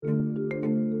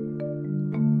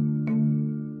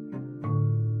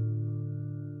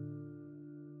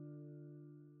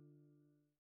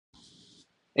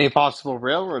A possible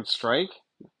railroad strike.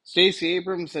 Stacey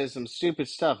Abrams says some stupid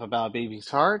stuff about babies'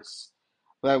 hearts.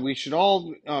 That we should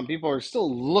all, people are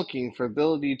still looking for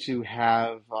ability to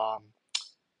have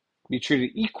be treated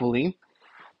equally.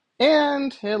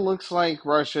 And it looks like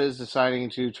Russia is deciding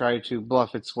to try to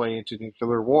bluff its way into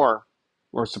nuclear war,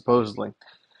 or supposedly.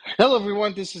 Hello,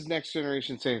 everyone. This is Next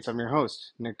Generation Saints. I'm your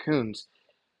host, Nick Coons.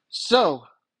 So,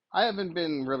 I haven't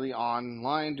been really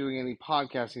online doing any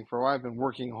podcasting for a while. I've been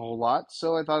working a whole lot,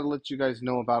 so I thought I'd let you guys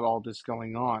know about all this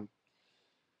going on.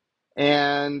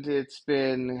 And it's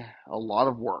been a lot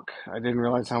of work. I didn't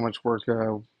realize how much work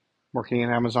working in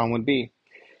Amazon would be.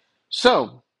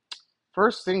 So,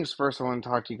 first things first, I want to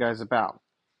talk to you guys about.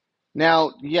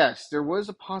 Now, yes, there was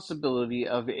a possibility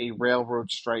of a railroad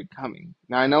strike coming.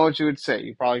 Now, I know what you would say.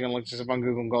 You're probably going to look this up on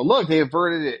Google and go, look, they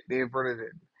averted it. They averted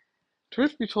it.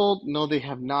 Truth be told, no, they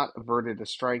have not averted a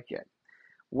strike yet.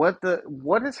 What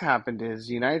has happened is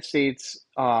the United States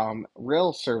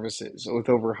rail services with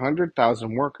over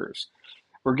 100,000 workers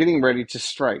were getting ready to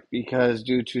strike because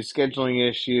due to scheduling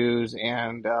issues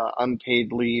and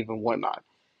unpaid leave and whatnot.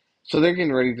 So they're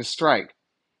getting ready to strike.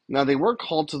 Now they were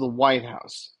called to the White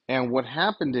House, and what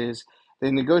happened is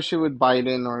they negotiated with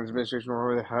Biden or his administration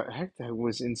or whoever the heck that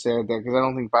was inside there because I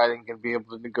don't think Biden can be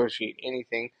able to negotiate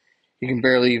anything. He can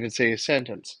barely even say a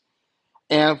sentence.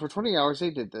 And for 20 hours they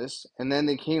did this, and then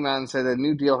they came out and said a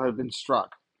new deal had been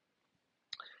struck.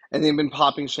 And they've been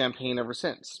popping champagne ever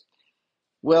since.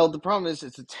 Well, the problem is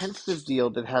it's a tentative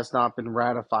deal that has not been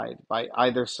ratified by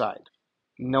either side.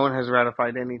 No one has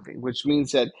ratified anything, which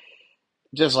means that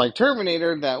just like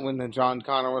Terminator, that when the John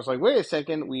Connor was like, wait a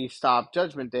second, we stopped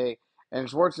Judgment Day, and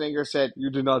Schwarzenegger said,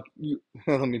 you did not,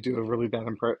 let me do a really bad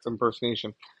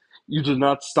impersonation. You did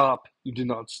not stop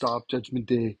Judgment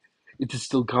Day. It is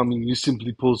still coming. You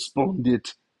simply postponed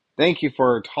it. Thank you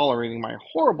for tolerating my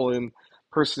horrible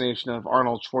impersonation of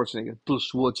Arnold Schwarzenegger. Bill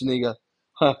Schwarzenegger.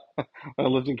 I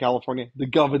lived in California. The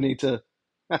Governator.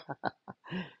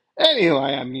 Anyway,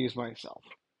 I amuse myself.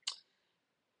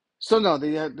 So no,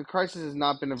 the crisis has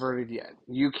not been averted yet.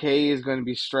 UK is going to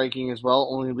be striking as well,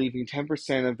 only leaving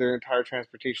 10% of their entire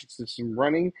transportation system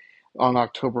running on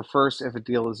October 1st if a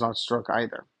deal is not struck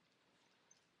either.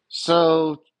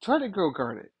 So try to go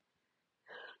guard it.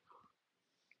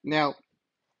 Now,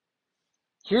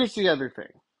 here's the other thing.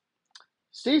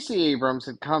 Stacey Abrams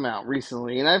had come out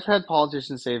recently, and I've had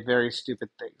politicians say very stupid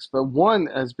things, but one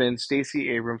has been Stacey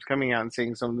Abrams coming out and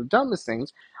saying some of the dumbest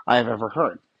things I have ever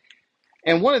heard.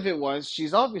 And one of it was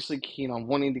she's obviously keen on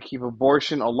wanting to keep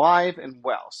abortion alive and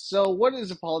well. So, what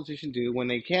does a politician do when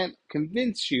they can't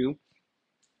convince you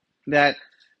that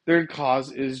their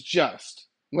cause is just?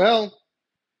 Well,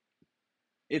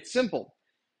 it's simple.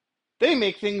 They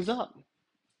make things up.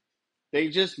 They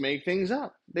just make things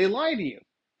up. They lie to you.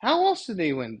 How else do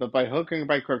they win but by hook or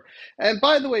by crook? And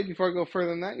by the way, before I go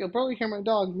further than that, you'll probably hear my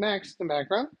dog Max in the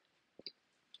background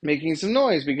making some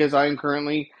noise because I'm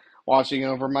currently watching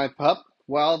over my pup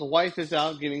while the wife is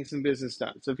out getting some business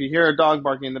done. So if you hear a dog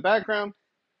barking in the background,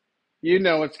 you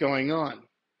know what's going on.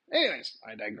 Anyways,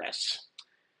 I digress.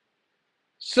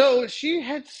 So she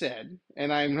had said,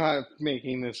 and I'm not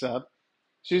making this up,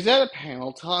 she was at a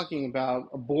panel talking about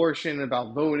abortion,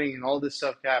 about voting, and all this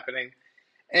stuff happening.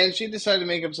 And she decided to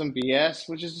make up some BS,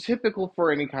 which is typical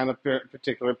for any kind of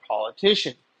particular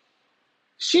politician.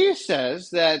 She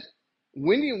says that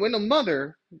when a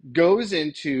mother goes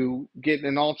in to get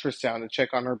an ultrasound to check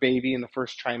on her baby in the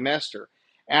first trimester,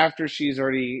 after she's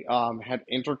already had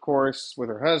intercourse with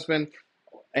her husband,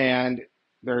 and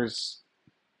there's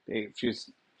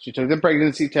she took the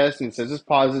pregnancy test and it says it's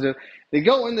positive. They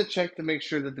go in to check to make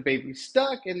sure that the baby's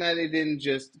stuck and that it didn't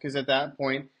just because at that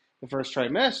point, the first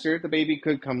trimester, the baby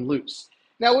could come loose.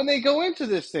 Now, when they go into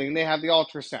this thing, they have the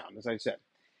ultrasound, as I said.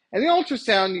 And the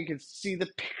ultrasound, you can see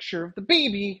the picture of the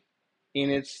baby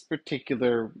in its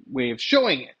particular way of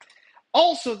showing it.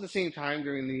 Also, at the same time,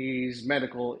 during these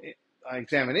medical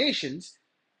examinations,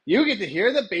 you get to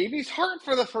hear the baby's heart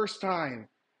for the first time.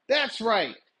 That's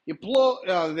right. You blow.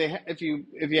 If you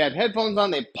had headphones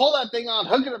on, they pull that thing on,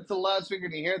 hook it up to the loudspeaker,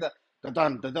 and you hear the da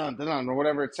dun da dun da dun or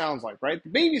whatever it sounds like. Right? The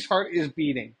baby's heart is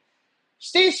beating.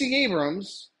 Stacey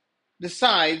Abrams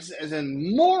decides, as a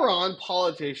moron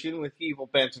politician with evil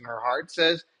bent in her heart,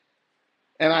 says,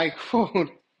 and I quote,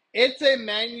 "It's a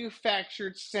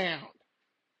manufactured sound."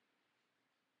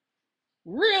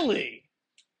 Really?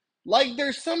 Like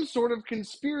there's some sort of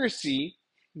conspiracy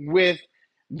with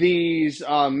these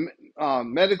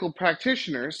medical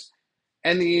practitioners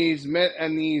and these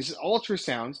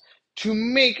ultrasounds to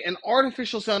make an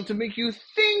artificial sound to make you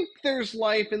think there's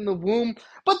life in the womb,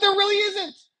 but there really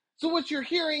isn't. So what you're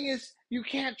hearing is you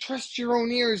can't trust your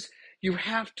own ears. You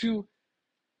have to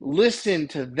listen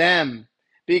to them,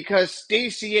 because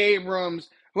Stacey Abrams,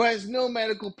 who has no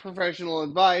medical professional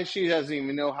advice, she doesn't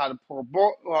even know how to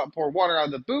pour water out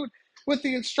of the boot with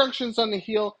the instructions on the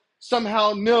heel,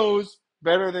 somehow knows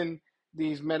better than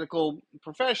these medical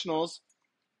professionals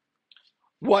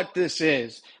what this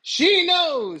is. She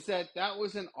knows that that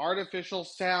was an artificial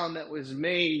sound that was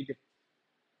made.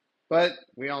 But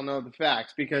we all know the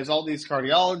facts, because all these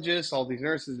cardiologists, all these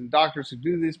nurses and doctors who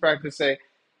do this practice say,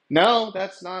 no,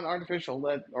 that's not artificial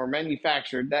or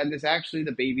manufactured. That is actually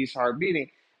the baby's heart beating.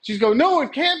 She's going, no,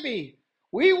 it can't be.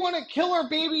 We want to kill our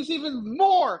babies even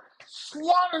more.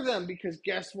 Slaughter them. Because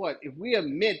guess what? If we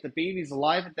admit the baby's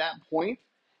alive at that point,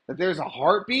 that there's a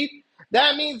heartbeat,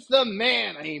 that means the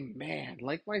man, a man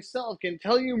like myself, can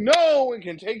tell you no and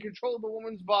can take control of the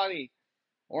woman's body.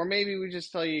 Or maybe we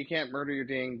just tell you can't murder your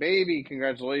dang baby.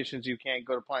 Congratulations, you can't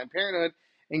go to Planned Parenthood,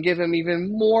 and give him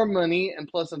even more money, and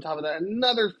plus on top of that,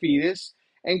 another fetus,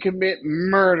 and commit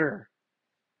murder.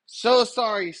 So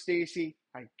sorry, Stacey.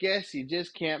 I guess you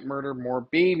just can't murder more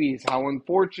babies. How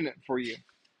unfortunate for you.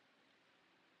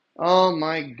 Oh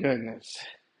my goodness.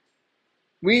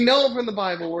 We know from the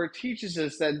Bible where it teaches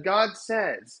us that God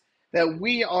says that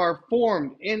we are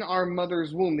formed in our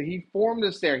mother's womb, that He formed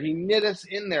us there, He knit us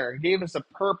in there, and gave us a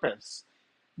purpose.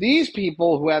 These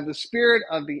people who have the spirit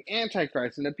of the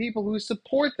Antichrist, and the people who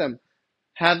support them,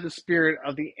 have the spirit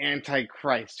of the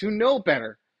Antichrist, who know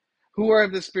better, who are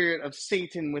the spirit of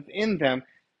Satan within them,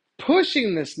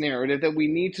 pushing this narrative that we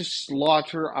need to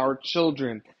slaughter our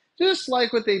children, just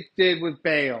like what they did with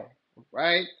Baal,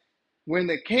 right? When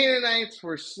the Canaanites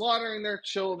were slaughtering their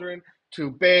children to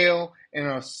Baal in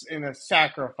a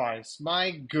sacrifice.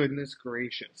 My goodness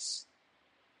gracious.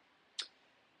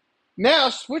 Now,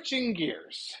 switching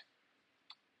gears.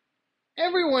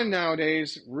 Everyone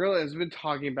nowadays really has been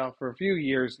talking about for a few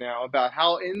years now about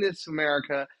how in this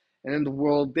America and in the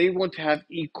world they want to have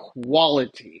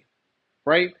equality,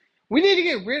 right? We need to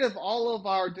get rid of all of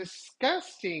our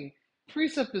disgusting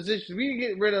presuppositions. We need to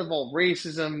get rid of all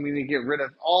racism. We need to get rid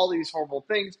of all these horrible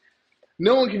things.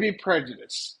 No one can be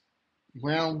prejudiced.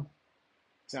 Well,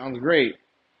 sounds great.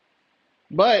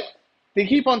 But they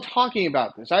keep on talking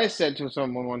about this. I said to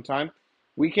someone one time,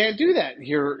 we can't do that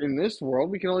here in this world.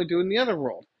 We can only do it in the other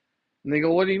world. And they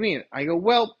go, what do you mean? I go,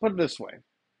 well, put it this way.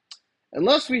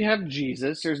 Unless we have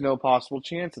Jesus, there's no possible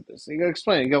chance of this. And you go,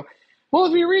 explain. You go, well,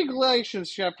 if you read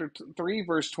Galatians chapter 3,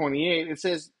 verse 28, it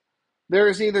says, there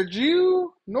is neither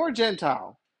Jew nor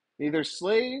Gentile, neither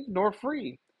slave nor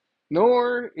free,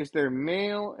 nor is there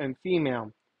male and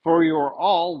female, for you are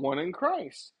all one in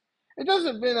Christ. It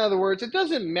doesn't, in other words, it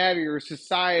doesn't matter your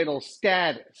societal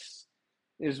status,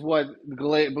 is what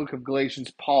the book of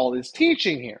Galatians Paul is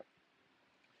teaching here.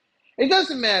 It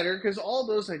doesn't matter, because all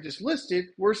those I just listed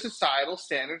were societal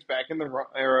standards back in the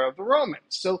era of the Romans.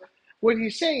 So what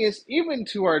he's saying is, even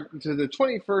to the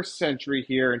 21st century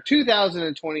here in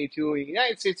 2022 in the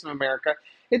United States of America,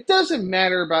 it doesn't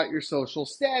matter about your social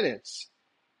status,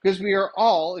 because we are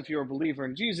all, if you're a believer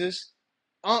in Jesus,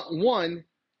 one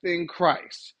in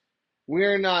Christ. We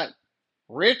are not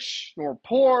rich nor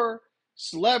poor,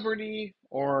 celebrity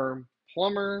or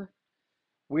plumber.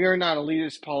 We are not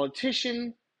elitist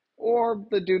politician or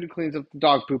the dude who cleans up the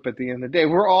dog poop at the end of the day.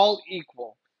 We're all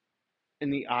equal in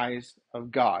the eyes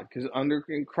of God, because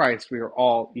in Christ we are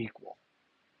all equal.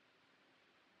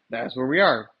 That's where we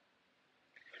are.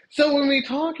 So when we're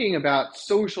talking about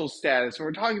social status, when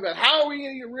we're talking about how are we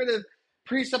going to get rid of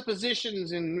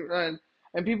presuppositions and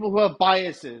people who have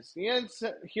biases, here's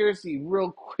the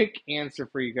real quick answer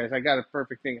for you guys. I got a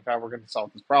perfect thing of how we're going to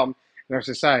solve this problem in our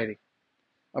society.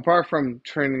 Apart from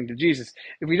turning to Jesus.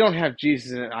 If we don't have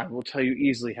Jesus in it, I will tell you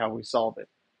easily how we solve it.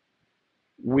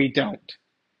 We don't.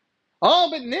 Oh,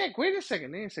 but Nick, wait a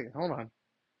second, hold on.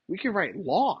 We can write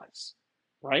laws,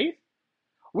 right?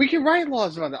 We can write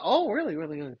laws about that. Oh, really,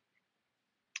 really, really.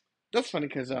 That's funny,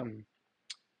 because we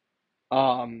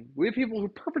have people who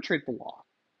perpetrate the law,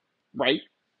 right?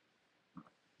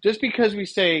 Just because we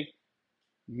say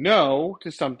no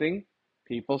to something,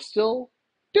 people still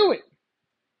do it,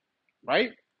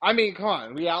 right? I mean, come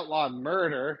on, we outlawed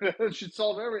murder. It should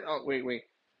solve everything. Oh, wait.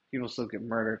 People still get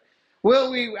murdered.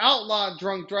 Well, we outlawed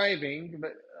drunk driving,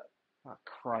 but, oh,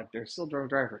 crud, they're still drunk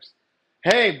drivers.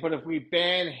 Hey, but if we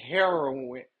ban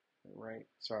heroin, right,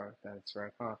 sorry, that's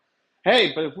right, huh?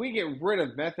 Hey, but if we get rid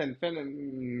of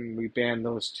methamphetamine, we ban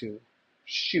those two.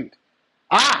 Shoot.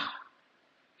 Ah!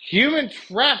 Human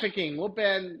trafficking, we'll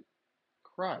ban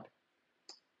crud.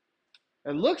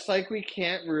 It looks like we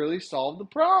can't really solve the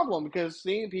problem because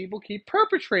seeing people keep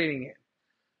perpetrating it.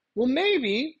 Well,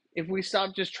 maybe if we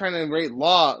stop just trying to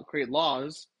create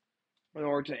laws in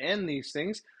order to end these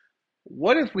things.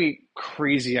 What if we,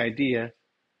 crazy idea,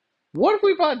 what if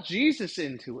we brought Jesus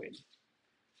into it?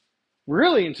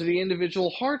 Really into the individual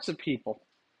hearts of people.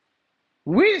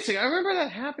 Wait a second, I remember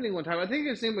that happening one time. I think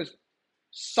his name was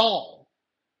Saul,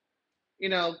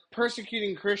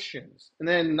 persecuting Christians, and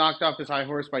then knocked off his high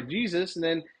horse by Jesus, and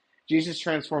then Jesus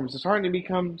transforms his heart and he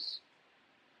becomes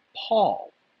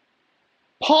Paul.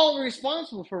 Paul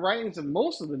responsible for writings of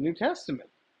most of the New Testament.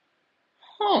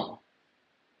 Huh.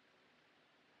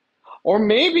 Or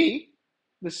maybe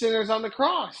the sinners on the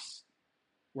cross,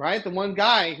 right? The one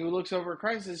guy who looks over at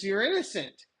Christ and says, "You're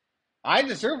innocent. I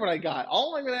deserve what I got.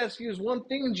 All I'm going to ask you is one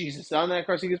thing, Jesus." On that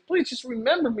cross, he goes, "Please just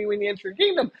remember me when you enter your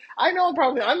kingdom. I know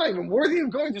I'm not even worthy of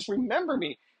going. Just remember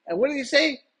me." And what did he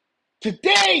say?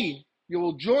 "Today you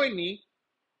will join me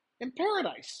in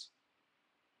paradise."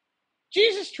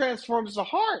 Jesus transforms the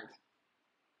heart.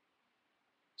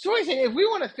 So I say, if we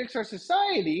want to fix our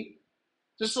society,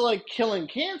 just like killing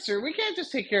cancer, we can't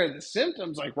just take care of the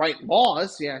symptoms like write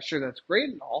laws. Yeah, sure, that's great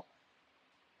and all.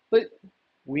 But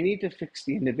we need to fix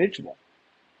the individual.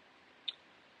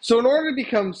 So in order to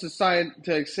become society,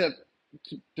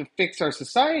 to fix our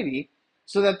society,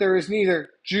 so that there is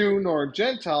neither Jew nor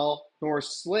Gentile nor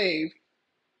slave,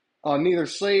 neither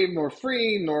slave nor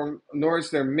free, nor is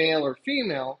there male or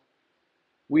female,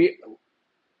 we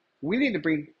need to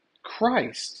bring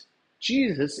Christ,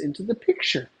 Jesus, into the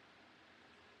picture.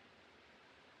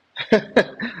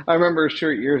 I remember a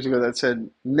shirt years ago that said,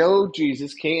 "Know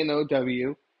Jesus,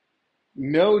 K-N-O-W,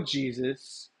 know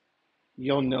Jesus,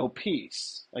 you'll know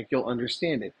peace." Like you'll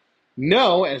understand it.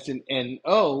 Know, as in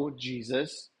N-O,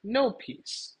 Jesus, no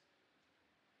peace.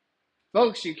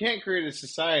 Folks, you can't create a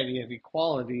society of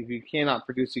equality if you cannot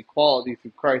produce equality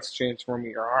through Christ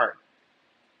transforming your heart.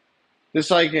 Just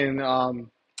like in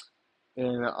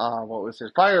what was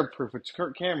this? Fireproof with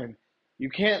Kirk Cameron. You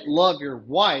can't love your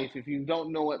wife if you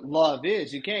don't know what love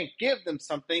is. You can't give them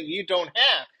something you don't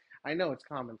have. I know it's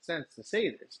common sense to say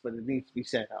this, but it needs to be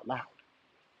said out loud,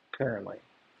 apparently.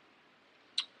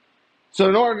 So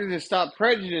in order to stop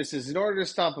prejudices, in order to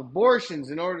stop abortions,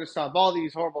 in order to stop all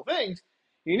these horrible things,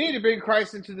 you need to bring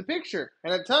Christ into the picture.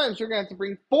 And at times, you're going to have to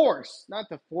bring force. Not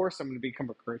to force someone to become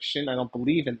a Christian. I don't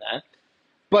believe in that.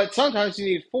 But sometimes you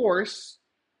need force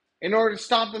in order to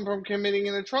stop them from committing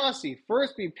an atrocity.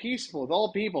 First, be peaceful with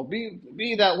all people.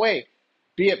 Be that way.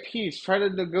 Be at peace. Try to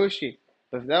negotiate.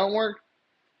 But if that don't work,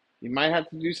 you might have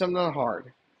to do something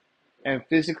hard and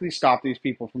physically stop these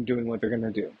people from doing what they're going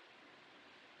to do.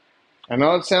 I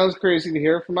know it sounds crazy to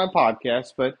hear from my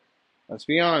podcast, but let's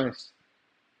be honest.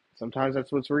 Sometimes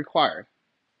that's what's required.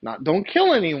 Don't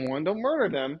kill anyone, don't murder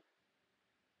them,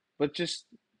 but just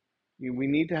we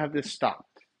need to have this stopped.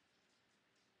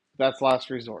 That's last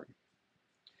resort.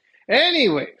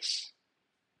 Anyways,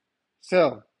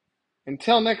 so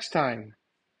until next time,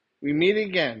 we meet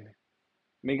again.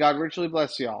 May God richly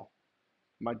bless y'all,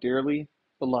 my dearly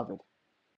beloved.